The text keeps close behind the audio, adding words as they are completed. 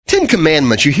Ten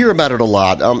Commandments, you hear about it a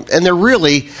lot, and they're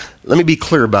really, let me be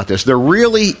clear about this, they're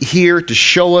really here to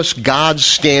show us God's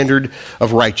standard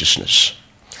of righteousness.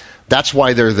 That's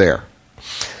why they're there.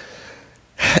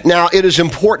 Now, it is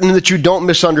important that you don't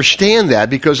misunderstand that,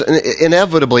 because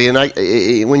inevitably,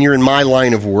 when you're in my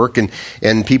line of work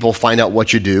and people find out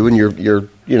what you do, and you're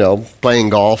playing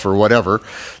golf or whatever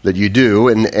that you do,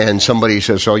 and somebody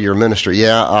says, "Oh, you're a minister."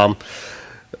 Yeah,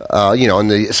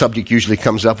 and the subject usually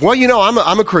comes up. Well,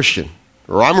 I'm a Christian,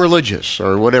 or I'm religious,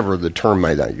 or whatever the term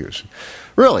might I use.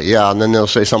 Really, yeah, and then they'll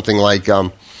say something like,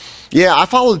 "Yeah, I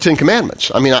follow the Ten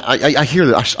Commandments." I mean, I hear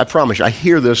this. I promise you, I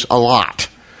hear this a lot.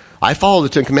 I follow the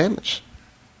Ten Commandments.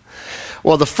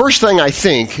 Well, the first thing I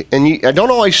think, and I don't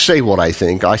always say what I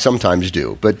think, I sometimes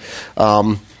do, but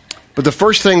the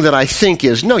first thing that I think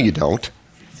is, no, you don't.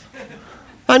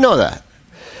 I know that.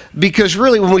 Because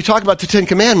really, when we talk about the Ten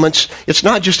Commandments, it's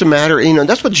not just a matter,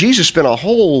 that's what Jesus spent a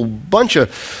whole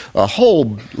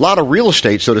lot of real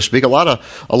estate, so to speak, a lot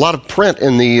of print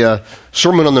in the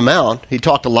Sermon on the Mount. He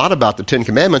talked a lot about the Ten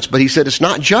Commandments, but he said it's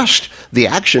not just the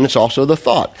action, it's also the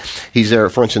thought. He's there,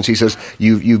 for instance, he says,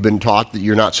 you've been taught that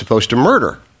you're not supposed to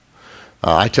murder.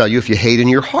 I tell you, if you hate in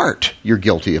your heart, you're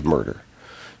guilty of murder.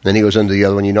 Then he goes into the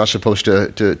other one, you're not supposed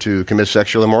to commit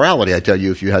sexual immorality. I tell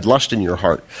you, if you had lust in your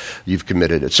heart, you've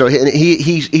committed it. So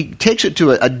he takes it to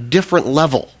a different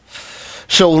level.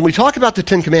 So when we talk about the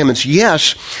Ten Commandments,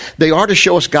 yes, they are to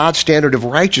show us God's standard of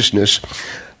righteousness,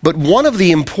 but one of the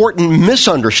important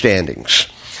misunderstandings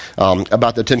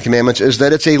about the Ten Commandments is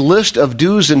that it's a list of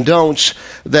do's and don'ts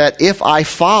that if I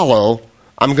follow,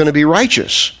 I'm going to be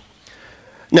righteous.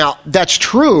 Now, that's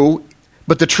true,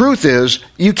 but the truth is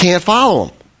you can't follow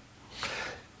them.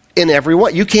 In every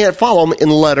way. You can't follow them in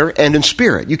letter and in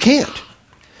spirit. You can't.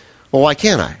 Well, why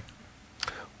can't I?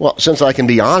 Well, since I can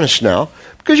be honest now,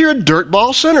 because you're a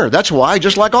dirtball sinner. That's why,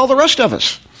 just like all the rest of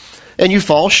us. And you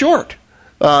fall short.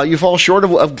 You fall short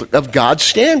of God's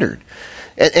standard.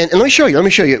 And let me show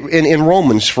you. In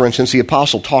Romans, for instance, the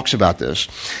apostle talks about this.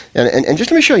 And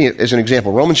just let me show you as an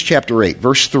example. Romans chapter 8,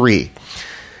 verse 3.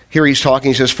 Here he's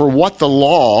talking, he says, for what the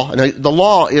law, and the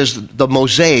law is the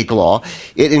Mosaic law.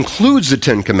 It includes the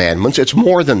Ten Commandments. It's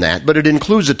more than that, but it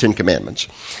includes the Ten Commandments.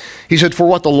 He said, for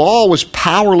what the law was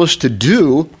powerless to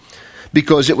do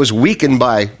because it was weakened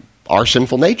by our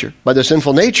sinful nature. By the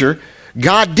sinful nature,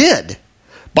 God did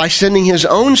by sending his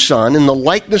own Son in the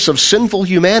likeness of sinful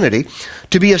humanity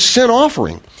to be a sin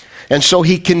offering. And so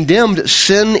he condemned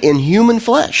sin in human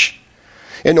flesh,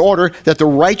 in order that the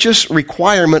righteous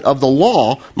requirement of the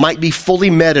law might be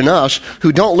fully met in us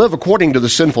who don't live according to the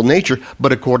sinful nature,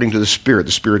 but according to the Spirit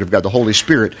of God, the Holy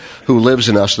Spirit who lives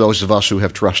in us, those of us who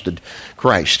have trusted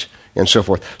Christ, and so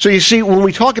forth. So you see, when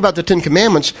we talk about the Ten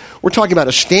Commandments, we're talking about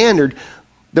a standard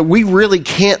that we really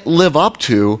can't live up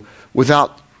to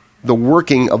without the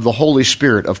working of the Holy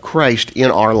Spirit of Christ in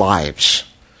our lives.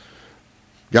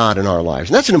 God in our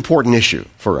lives. And that's an important issue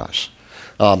for us.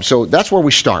 So that's where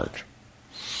we start.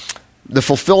 The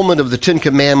fulfillment of the Ten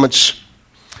Commandments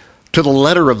to the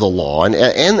letter of the law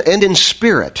and in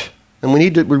spirit. And we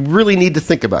really need to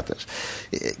think about this.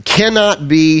 It cannot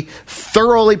be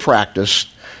thoroughly practiced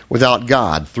without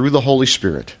God through the Holy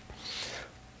Spirit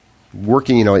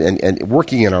working, and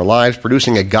working in our lives,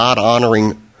 producing a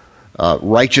God-honoring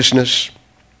righteousness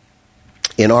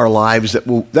in our lives that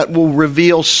will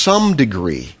reveal some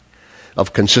degree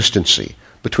of consistency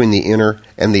between the inner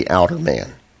and the outer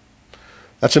man.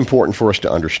 That's important for us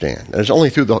to understand. And it's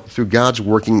only through God's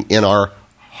working in our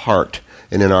heart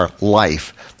and in our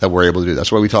life that we're able to do that.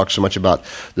 That's why we talk so much about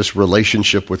this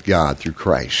relationship with God through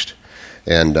Christ.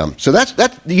 And so that's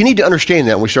you need to understand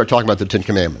that when we start talking about the Ten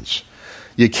Commandments.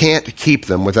 You can't keep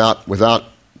them without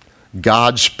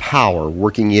God's power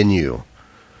working in you,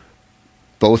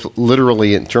 both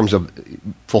literally in terms of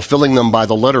fulfilling them by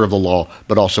the letter of the law,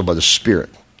 but also by the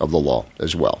spirit of the law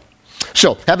as well.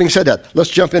 So, having said that, let's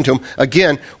jump into them.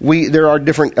 Again, there are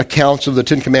different accounts of the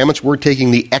Ten Commandments. We're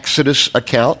taking the Exodus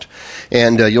account,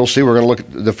 and you'll see we're going to look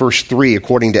at the first three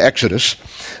according to Exodus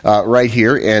right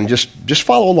here, and just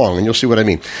follow along, and you'll see what I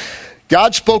mean.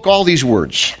 God spoke all these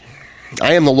words.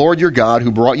 I am the Lord your God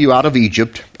who brought you out of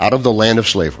Egypt, out of the land of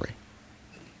slavery.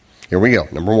 Here we go.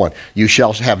 Number 1, you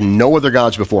shall have no other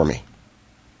gods before me.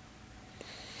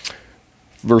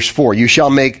 Verse 4, you shall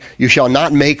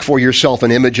not make for yourself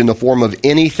an image in the form of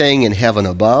anything in heaven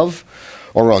above,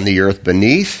 or on the earth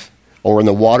beneath, or in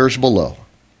the waters below.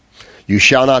 You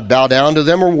shall not bow down to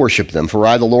them or worship them, for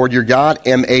I, the Lord your God,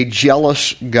 am a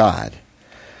jealous God,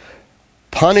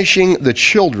 punishing the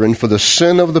children for the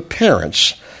sin of the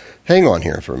parents Hang on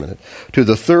here for a minute. To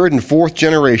the third and fourth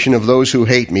generation of those who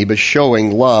hate me, but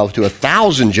showing love to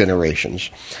 1,000 generations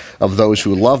of those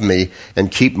who love me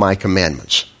and keep my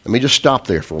commandments. Let me just stop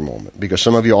there for a moment, because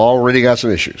some of you already got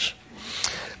some issues.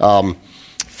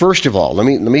 First of all, let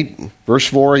me verse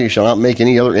 4, you shall not make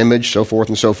any other image, so forth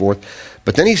and so forth.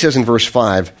 But then he says in verse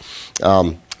 5,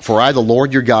 for I, the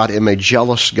Lord your God, am a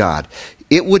jealous God.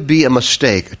 It would be a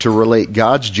mistake to relate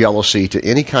God's jealousy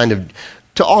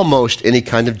to almost any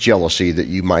kind of jealousy that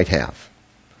you might have.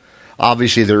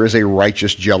 Obviously, there is a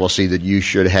righteous jealousy that you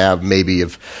should have, maybe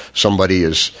if somebody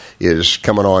is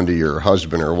coming on to your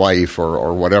husband or wife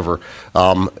or whatever.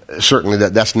 Certainly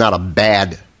that's not a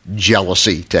bad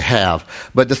jealousy to have.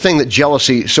 But the thing that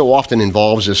jealousy so often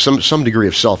involves is some degree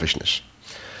of selfishness.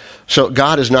 So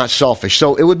God is not selfish.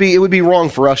 So it would be wrong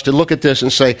for us to look at this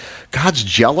and say, God's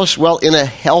jealous? Well, in a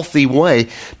healthy way,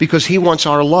 because he wants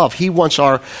our love. He wants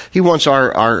our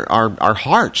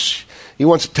hearts. He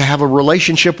wants to have a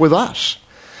relationship with us.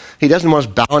 He doesn't want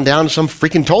us bowing down to some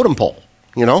freaking totem pole,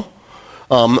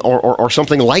 or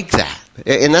something like that.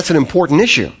 And that's an important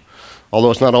issue,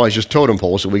 although it's not always just totem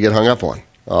poles that we get hung up on.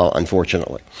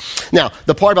 Unfortunately. Now,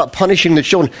 the part about punishing the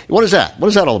children, what is that? What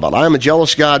is that all about? I am a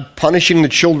jealous God, punishing the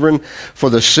children for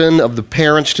the sin of the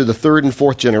parents to the third and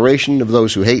fourth generation of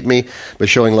those who hate me, but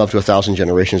showing love to 1,000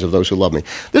 generations of those who love me.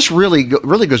 This really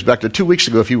goes back to 2 weeks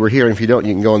ago. If you were here, and if you don't,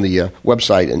 you can go on the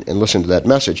website and listen to that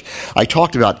message. I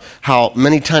talked about how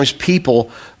many times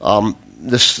people,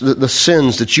 the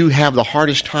sins that you have the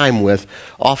hardest time with,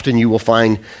 often you will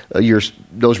find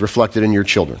those reflected in your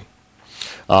children.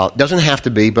 Doesn't have to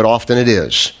be, but often it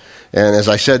is. And as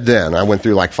I said then, I went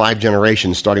through like 5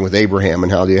 generations, starting with Abraham,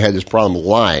 and how they had this problem of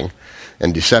lying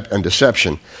and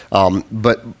deception.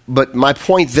 But my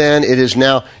point then, it is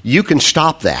now, you can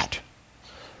stop that.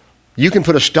 You can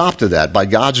put a stop to that by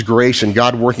God's grace and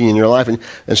God working in your life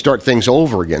and start things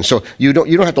over again. So you don't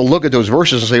have to look at those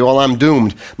verses and say, well, I'm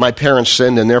doomed. My parents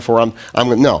sinned, and therefore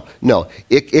I'm no.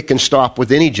 It can stop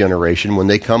with any generation when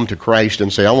they come to Christ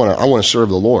and say, I want to serve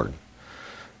the Lord.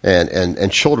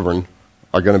 And children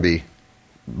are going to be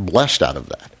blessed out of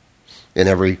that in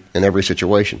every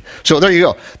situation. So there you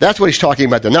go. That's what he's talking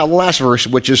about there. Now, the last verse,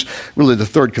 which is really the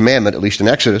third commandment, at least in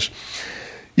Exodus.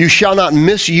 You shall not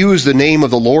misuse the name of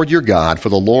the Lord your God, for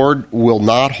the Lord will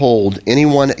not hold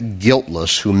anyone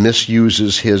guiltless who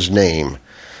misuses his name.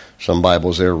 Some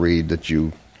Bibles there read that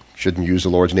you shouldn't use the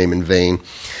Lord's name in vain.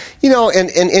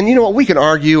 And you know what? We can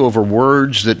argue over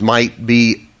words that might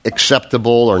be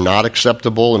acceptable or not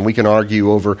acceptable, and we can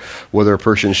argue over whether a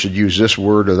person should use this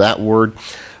word or that word.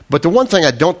 But the one thing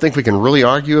I don't think we can really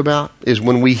argue about is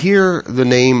when we hear the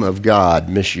name of God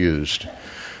misused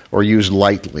or used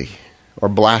lightly or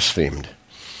blasphemed.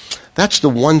 That's the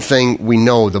one thing we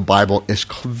know the Bible is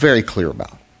very clear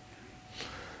about.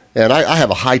 And I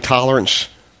have a high tolerance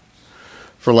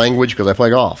for language because I play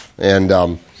golf.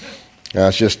 And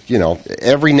it's just,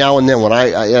 every now and then when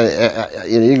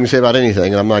you can say about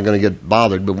anything, and I'm not going to get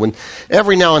bothered, but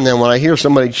every now and then when I hear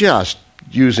somebody just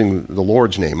using the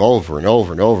Lord's name over and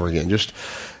over and over again, just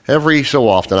every so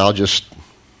often, I'll just,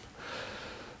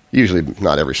 usually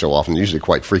not every so often, usually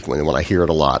quite frequently when I hear it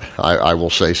a lot, I will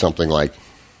say something like,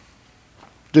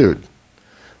 dude,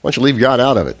 why don't you leave God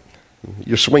out of it?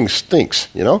 Your swing stinks,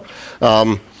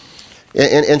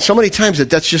 And so many times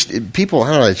that's just people.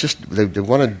 I don't know. It's just they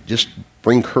want to just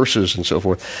bring curses and so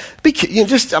forth.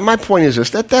 My point is this: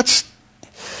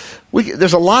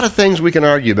 there's a lot of things we can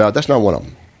argue about. That's not one of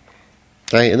them.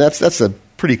 Okay? And that's a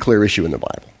pretty clear issue in the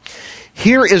Bible.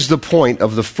 Here is the point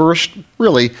of the first,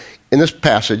 really, in this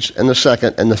passage, and the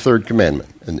second and the third commandment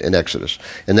in Exodus,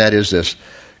 and that is this: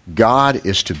 God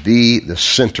is to be the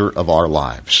center of our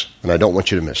lives. And I don't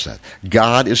want you to miss that.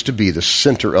 God is to be the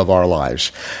center of our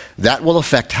lives. That will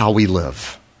affect how we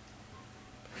live.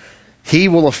 He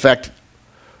will affect,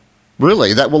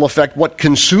 that will affect what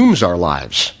consumes our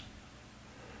lives.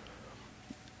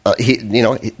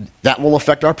 That will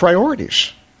affect our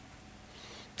priorities.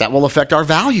 That will affect our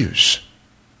values.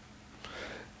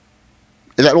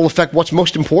 That will affect what's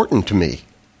most important to me.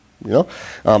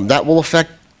 That will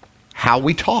affect how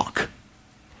we talk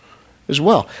as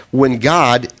well, when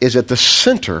God is at the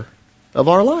center of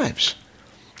our lives.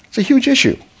 It's a huge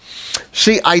issue.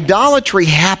 See, idolatry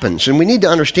happens, and we need to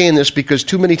understand this because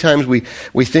too many times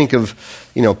we think of,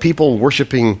 people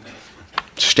worshiping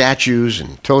statues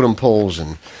and totem poles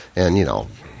and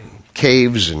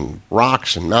caves and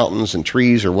rocks and mountains and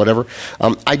trees or whatever.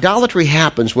 Idolatry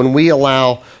happens when we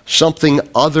allow something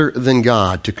other than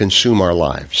God to consume our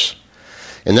lives.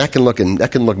 And that can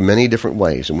look many different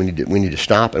ways, and we need to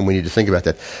stop and we need to think about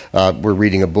that. We're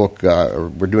reading a book,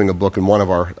 we're doing a book in one of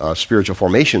our spiritual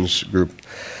formations group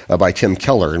by Tim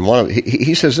Keller, and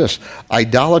he says this: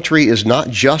 idolatry is not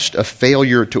just a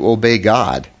failure to obey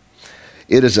God;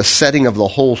 it is a setting of the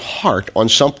whole heart on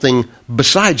something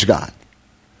besides God.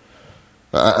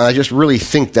 I just really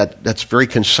think that that's very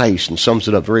concise and sums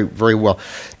it up very, very well.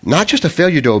 Not just a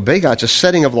failure to obey God, it's a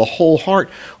setting of the whole heart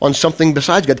on something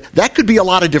besides God. That could be a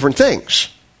lot of different things.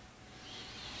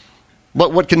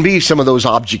 But what can be some of those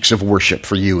objects of worship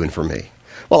for you and for me?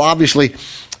 Well, obviously,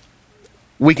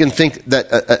 we can think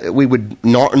that we would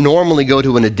normally go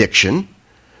to an addiction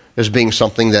as being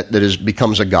something that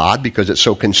becomes a god because it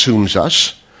so consumes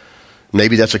us.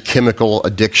 Maybe that's a chemical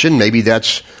addiction. Maybe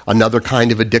that's another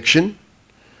kind of addiction.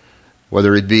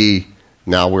 Whether it be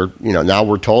now we're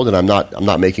told, and I'm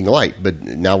not making light, but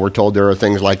now we're told there are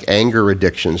things like anger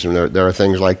addictions, and there are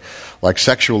things like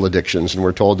sexual addictions, and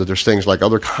we're told that there's things like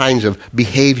other kinds of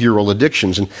behavioral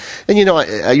addictions, and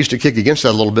I used to kick against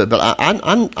that a little bit, but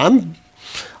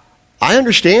I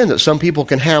understand that some people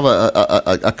can have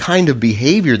a kind of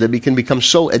behavior that can become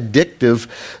so addictive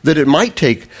that it might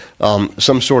take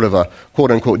some sort of a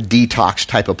quote-unquote detox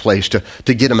type of place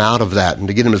to get them out of that and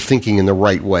to get them to thinking in the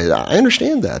right way. I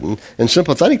understand that and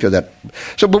sympathetic to that.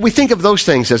 But we think of those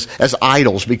things as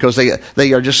idols because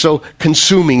they are just so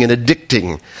consuming and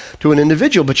addicting to an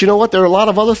individual. But you know what? There are a lot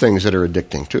of other things that are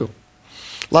addicting too.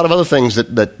 A lot of other things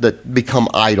that become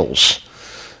idols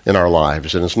in our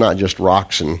lives. And it's not just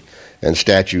rocks and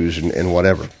statues and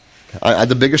whatever.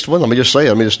 The biggest one, let me just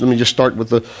start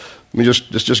with let me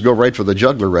just go right for the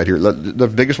juggler right here. The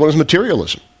biggest one is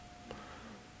materialism.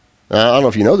 I don't know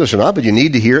if you know this or not, but you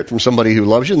need to hear it from somebody who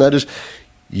loves you, and that is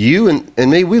you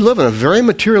and me. We live in a very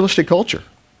materialistic culture,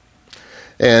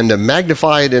 and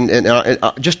magnified and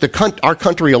just our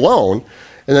country alone,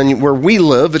 and then where we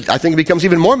live, I think it becomes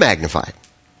even more magnified.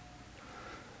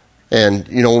 And,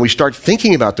 when we start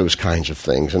thinking about those kinds of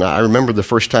things, and I remember the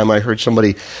first time I heard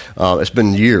somebody, it's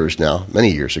been years now,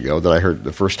 many years ago,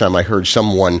 the first time I heard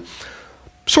someone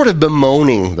sort of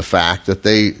bemoaning the fact that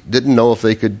they didn't know if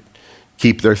they could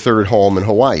keep their third home in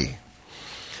Hawaii.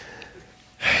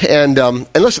 And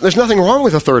listen, there's nothing wrong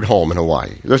with a third home in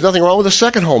Hawaii. There's nothing wrong with a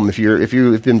second home if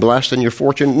you've been blessed and you're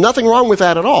fortunate. Nothing wrong with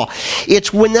that at all.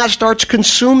 It's when that starts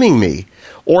consuming me,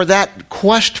 or that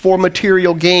quest for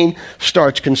material gain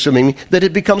starts consuming me, that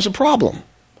it becomes a problem.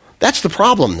 That's the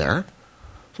problem there.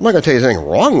 I'm not going to tell you there's anything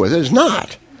wrong with it. It's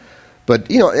not.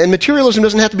 But, and materialism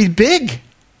doesn't have to be big.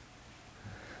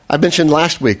 I mentioned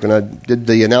last week when I did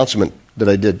the announcement that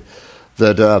I did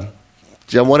that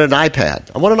I wanted an iPad.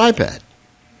 I want an iPad.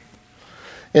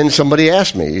 And somebody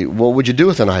asked me, what would you do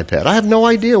with an iPad? I have no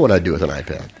idea what I'd do with an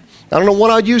iPad. I don't know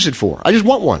what I'd use it for. I just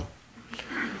want one.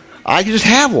 I could just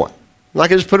have one. I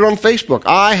could just put it on Facebook.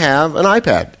 I have an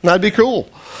iPad. And that'd be cool.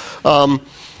 But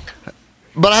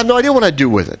I have no idea what I'd do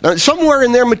with it. Now, somewhere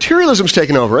in there, materialism's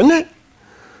taken over, isn't it?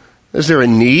 Is there a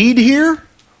need here?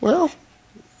 Well,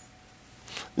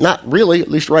 not really, at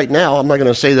least right now. I'm not going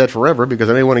to say that forever because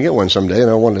I may want to get one someday and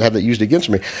I don't want to have that used against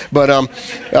me. But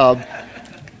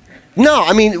no,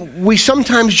 I mean, we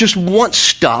sometimes just want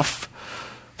stuff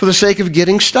for the sake of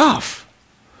getting stuff.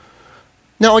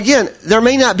 Now, again, there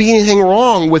may not be anything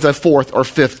wrong with a fourth or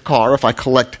fifth car if I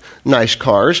collect nice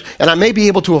cars, and I may be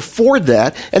able to afford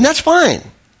that, and that's fine.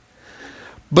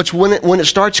 But when it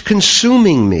starts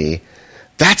consuming me,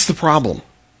 that's the problem.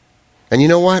 And you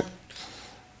know what?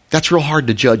 That's real hard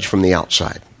to judge from the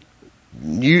outside.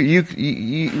 You're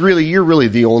really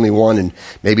the only one, and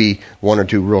maybe one or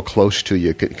two real close to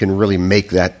you can really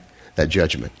make that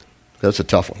judgment. That's a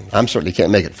tough one. I certainly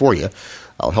can't make it for you.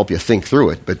 I'll help you think through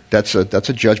it, but that's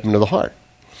a judgment of the heart.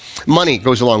 Money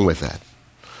goes along with that.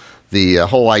 The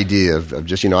whole idea of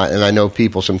just, and I know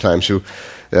people sometimes who,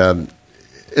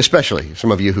 especially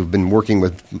some of you who've been working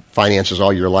with finances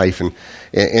all your life and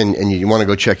you want to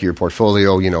go check your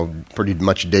portfolio, pretty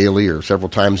much daily or several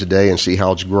times a day and see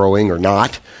how it's growing or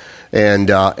not. And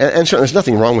certainly there's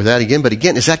nothing wrong with that again, but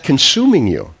again, is that consuming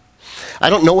you? I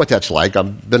don't know what that's like.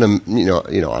 I've been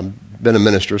I've been a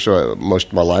minister most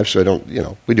of my life, so I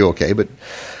don't, we do okay. But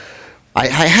I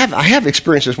have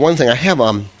experienced this one thing. I have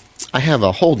a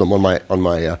Hold'em on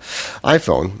my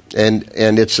iPhone,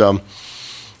 and it's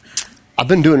I've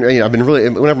been doing. I've been really,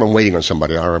 whenever I'm waiting on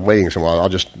somebody or I'm waiting somewhere, I'll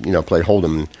just play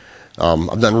Hold'em.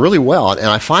 I've done really well, and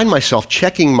I find myself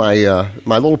checking my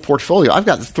little portfolio. I've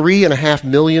got $3.5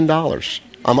 million.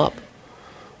 I'm up,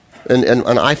 and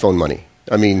iPhone money.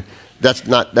 I mean.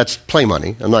 That's play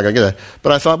money. I'm not going to get that.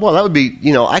 But I thought, well, that would be,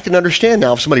 I can understand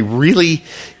now if somebody really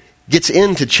gets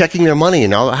into checking their money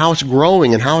and how it's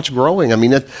growing and how it's growing, I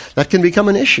mean, that can become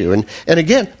an issue. And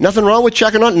again, nothing wrong with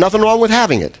checking on it, nothing wrong with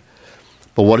having it.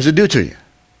 But what does it do to you?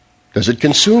 Does it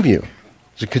consume you?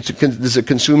 Does it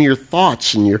consume your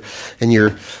thoughts and your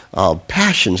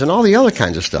passions and all the other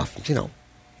kinds of stuff?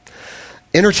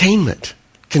 Entertainment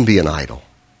can be an idol.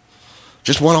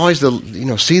 Just want always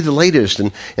to see the latest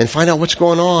and find out what's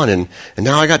going on. And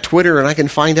now I got Twitter and I can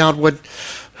find out what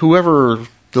whoever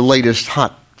the latest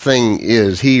hot thing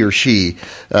is, he or she,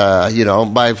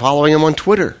 by following him on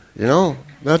Twitter.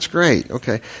 That's great.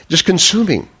 Okay. Just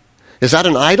consuming. Is that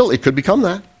an idol? It could become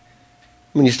that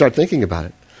when you start thinking about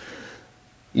it.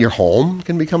 Your home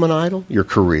can become an idol. Your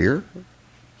career.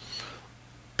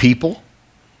 People.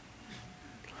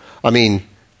 I mean,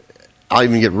 I'll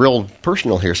even get real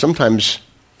personal here. Sometimes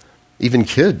even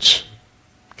kids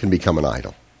can become an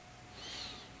idol.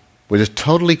 We're just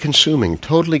totally consuming.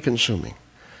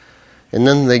 And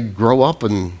then they grow up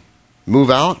and move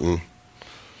out and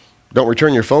don't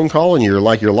return your phone call, and your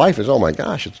life is, oh my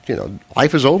gosh,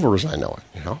 life is over as I know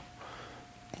it.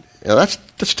 That's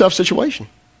a tough situation.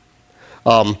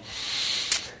 By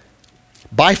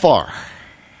far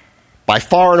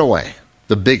and away,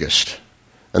 the biggest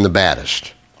and the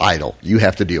baddest idol you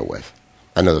have to deal with.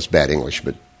 I know that's bad English,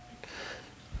 but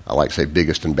I like to say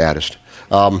biggest and baddest.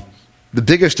 The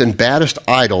biggest and baddest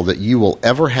idol that you will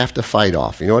ever have to fight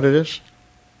off. You know what it is?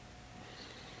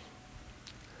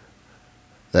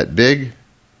 That big,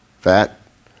 fat,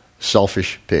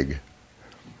 selfish pig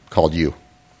called you.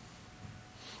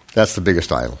 That's the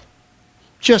biggest idol.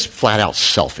 Just flat out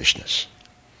selfishness.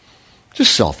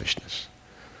 Just selfishness.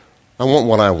 I want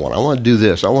what I want. I want to do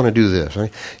this. I want to do this. And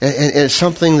it's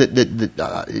something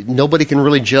that nobody can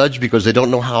really judge because they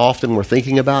don't know how often we're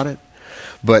thinking about it.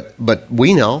 But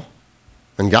we know,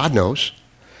 and God knows.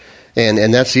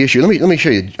 And that's the issue. Let me show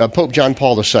you. Pope John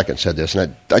Paul II said this,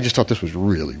 and I just thought this was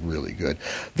really, really good.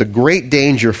 The great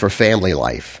danger for family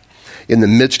life in the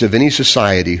midst of any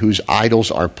society whose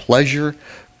idols are pleasure,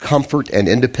 comfort, and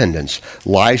independence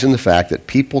lies in the fact that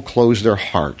people close their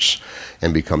hearts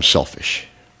and become selfish.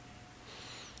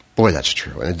 Boy, that's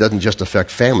true. And it doesn't just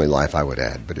affect family life, I would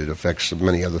add, but it affects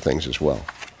many other things as well.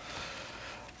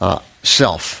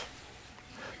 Self.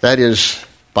 That is,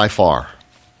 by far,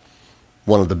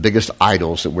 one of the biggest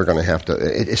idols that we're going to have to...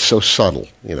 It's so subtle,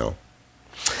 And,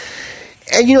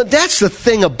 that's the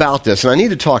thing about this, and I need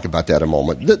to talk about that a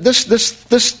moment.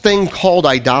 This thing called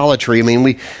idolatry, I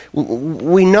mean,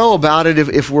 we know about it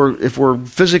if we're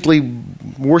physically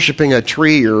worshiping a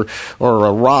tree or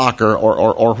a rock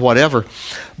or whatever.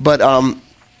 But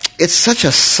it's such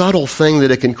a subtle thing that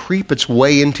it can creep its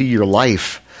way into your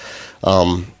life,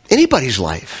 anybody's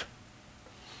life.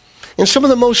 In some of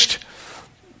the most,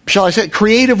 shall I say,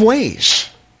 creative ways.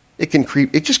 It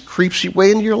just creeps its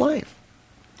way into your life.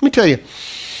 Let me tell you,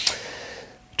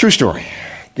 true story.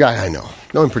 Guy I know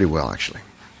him pretty well, actually.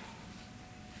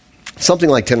 Something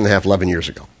like 11 years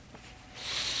ago.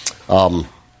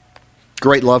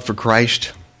 Great love for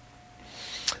Christ.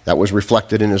 That was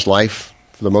reflected in his life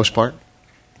for the most part.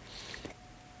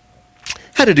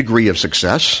 Had a degree of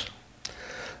success.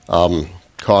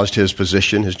 Caused his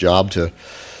position, his job to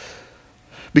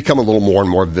become a little more and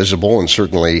more visible, and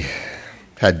certainly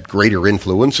had greater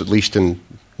influence, at least in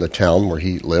the town where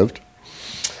he lived.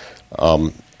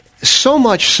 So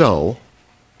much so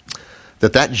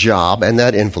that job and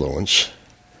that influence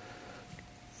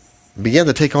began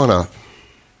to take on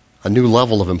a new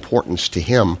level of importance to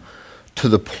him, to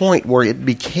the point where it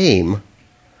became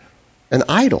an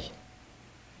idol.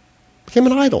 Became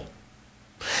an idol.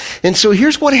 And so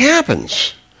here's what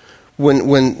happens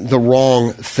when the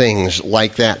wrong things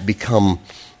like that become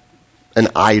an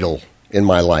idol in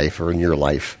my life or in your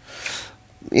life.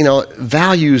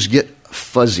 Values get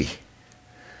fuzzy.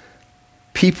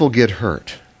 People get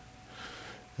hurt.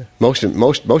 Most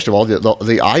of all,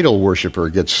 the idol worshiper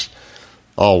gets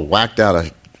all whacked out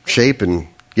of shape and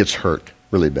gets hurt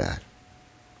really bad.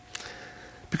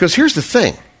 Because here's the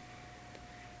thing.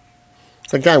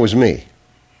 That guy was me.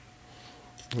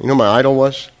 You know what my idol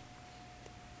was?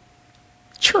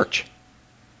 Church.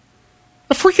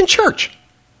 A freaking church.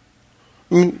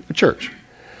 A church.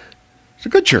 It's a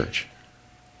good church.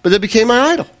 But it became my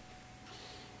idol.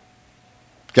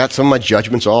 Got some of my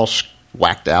judgments all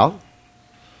whacked out.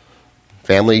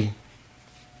 Family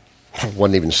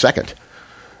wasn't even second.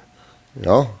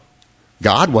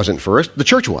 God wasn't first. The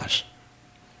church was.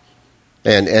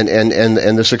 And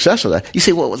the success of that. You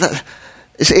say, well,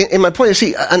 and my point is,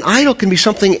 an idol can be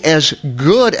something as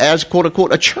good as, quote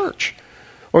unquote, a church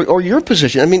or your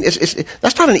position. I mean,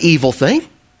 that's not an evil thing.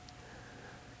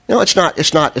 It's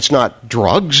not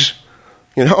drugs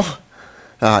You know,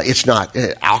 it's not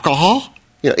alcohol.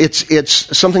 You know,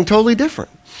 it's something totally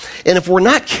different. And if we're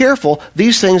not careful,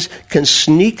 these things can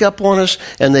sneak up on us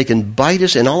and they can bite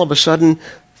us, and all of a sudden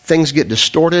things get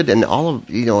distorted and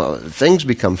things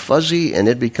become fuzzy, and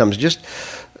it becomes just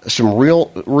some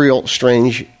real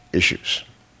strange issues.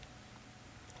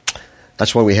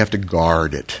 That's why we have to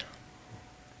guard it.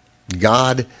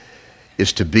 God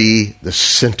is to be the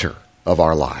center of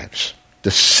our lives.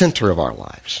 The center of our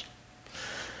lives.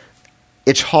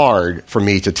 It's hard for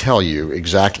me to tell you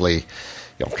exactly,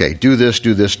 okay, do this,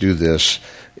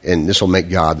 and this will make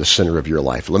God the center of your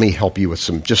life. Let me help you with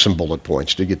some bullet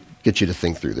points to get you to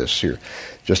think through this here,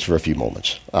 just for a few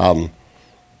moments.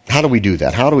 How do we do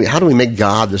that? How do we make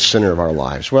God the center of our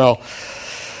lives? Well,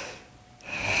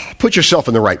 put yourself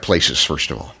in the right places, first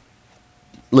of all.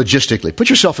 Logistically, put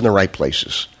yourself in the right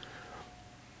places.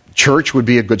 Church would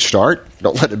be a good start.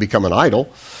 Don't let it become an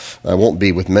idol. I won't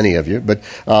be with many of you, but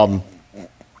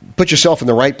put yourself in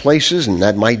the right places, and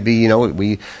that might be,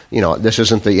 this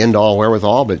isn't the end-all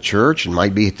wherewithal, but church, and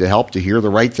might be to help to hear the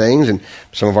right things, and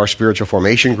some of our spiritual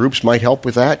formation groups might help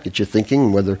with that, get you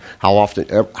thinking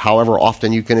however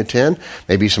often you can attend.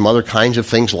 Maybe some other kinds of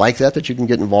things like that you can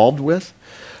get involved with.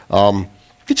 Get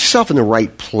yourself in the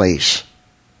right place.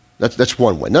 That's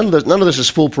one way. None of this is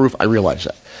foolproof. I realize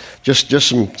that. Just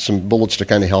some bullets to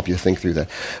kind of help you think through that.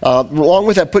 Along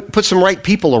with that, put some right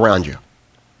people around you.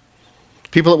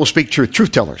 People that will speak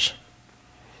truth tellers.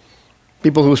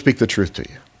 People who will speak the truth to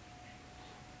you.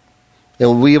 They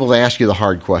will be able to ask you the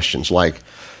hard questions like,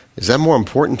 is that more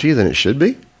important to you than it should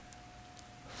be?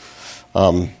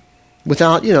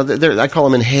 Without, I call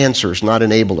them enhancers, not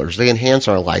enablers. They enhance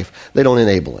our life. They don't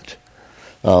enable it.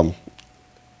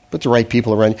 Put the right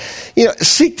people around you.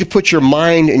 Seek to put your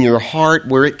mind and your heart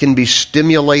where it can be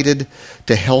stimulated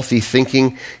to healthy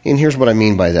thinking. And here's what I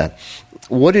mean by that.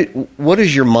 What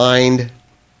is your mind,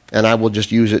 and I will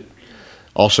just use it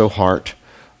also heart,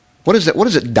 what is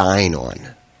it dying on?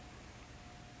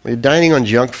 Are you dining on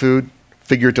junk food,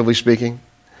 figuratively speaking?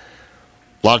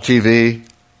 A lot of TV,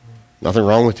 nothing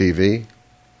wrong with TV.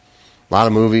 A lot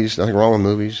of movies, nothing wrong with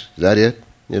movies. Is that it?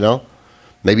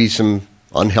 Maybe some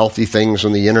unhealthy things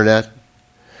on the internet.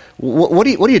 What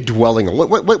are you dwelling on?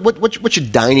 What you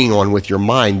dining on with your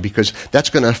mind? Because that's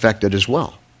going to affect it as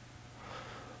well.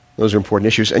 Those are important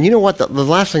issues. And you know what? The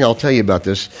last thing I'll tell you about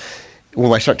this,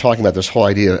 when I start talking about this whole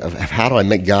idea of how do I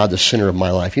make God the center of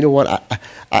my life, you know what?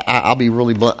 I'll be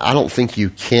really blunt. I don't think you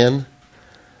can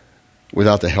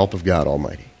without the help of God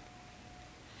Almighty.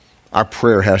 Our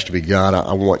prayer has to be, God,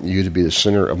 I want you to be the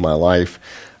center of my life.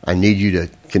 I need you to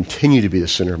continue to be the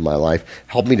center of my life.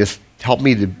 Help me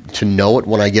to know it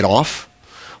when I get off,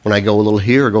 when I go a little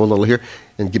here or go a little here,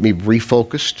 and get me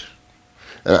refocused.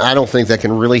 And I don't think that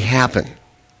can really happen.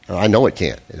 I know it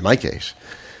can't, in my case,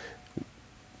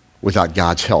 without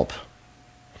God's help.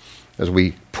 As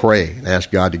we pray and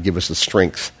ask God to give us the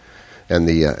strength and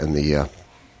the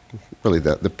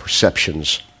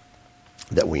perceptions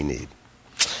that we need.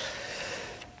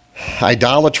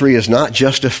 Idolatry is not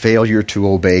just a failure to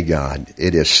obey God.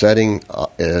 It is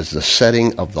the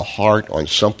setting of the heart on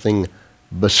something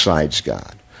besides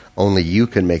God. Only you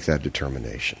can make that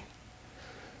determination.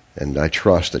 And I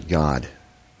trust that God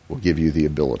will give you the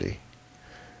ability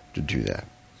to do that.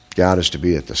 God is to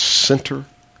be at the center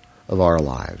of our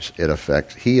lives.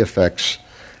 He affects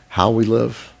how we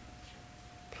live.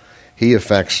 He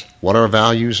affects what our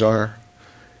values are.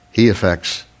 He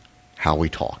affects how we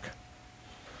talk.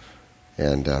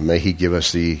 And may He give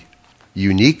us the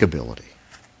unique ability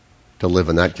to live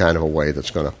in that kind of a way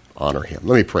that's going to honor Him.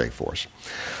 Let me pray for us.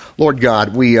 Lord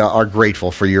God, we are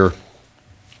grateful for your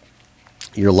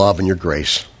love and your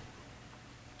grace.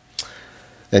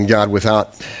 And God,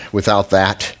 without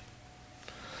that,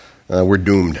 we're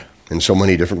doomed in so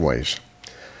many different ways.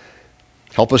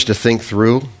 Help us to think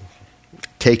through,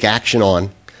 take action on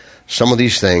some of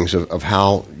these things of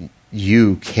how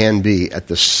you can be at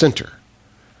the center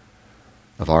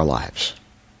of our lives.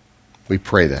 We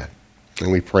pray that,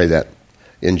 and we pray that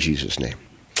in Jesus' name.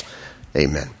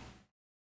 Amen.